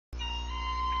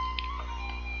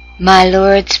My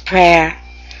Lord's Prayer.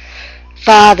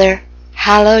 Father,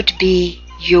 hallowed be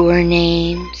your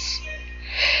names.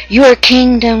 Your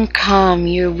kingdom come,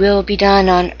 your will be done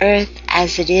on earth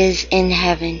as it is in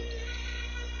heaven.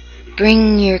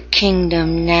 Bring your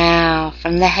kingdom now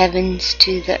from the heavens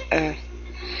to the earth.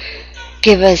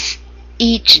 Give us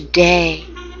each day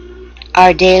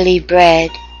our daily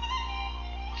bread.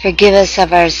 Forgive us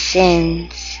of our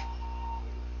sins.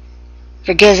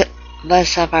 Forgive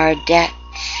us of our debts,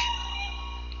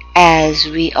 as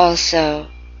we also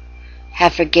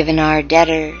have forgiven our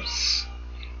debtors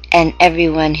and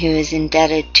everyone who is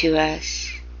indebted to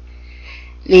us.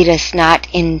 Lead us not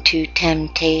into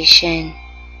temptation,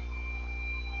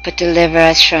 but deliver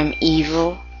us from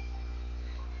evil,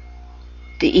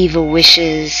 the evil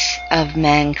wishes of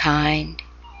mankind,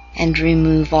 and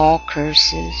remove all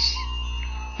curses.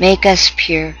 Make us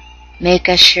pure, make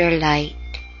us your light.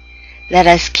 Let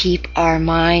us keep our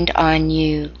mind on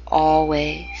you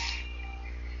always.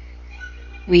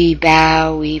 We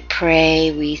bow, we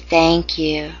pray, we thank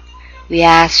you. We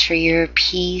ask for your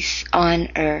peace on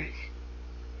earth.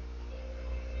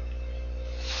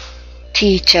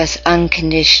 Teach us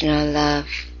unconditional love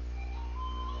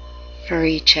for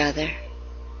each other.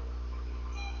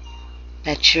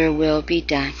 Let your will be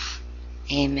done.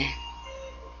 Amen.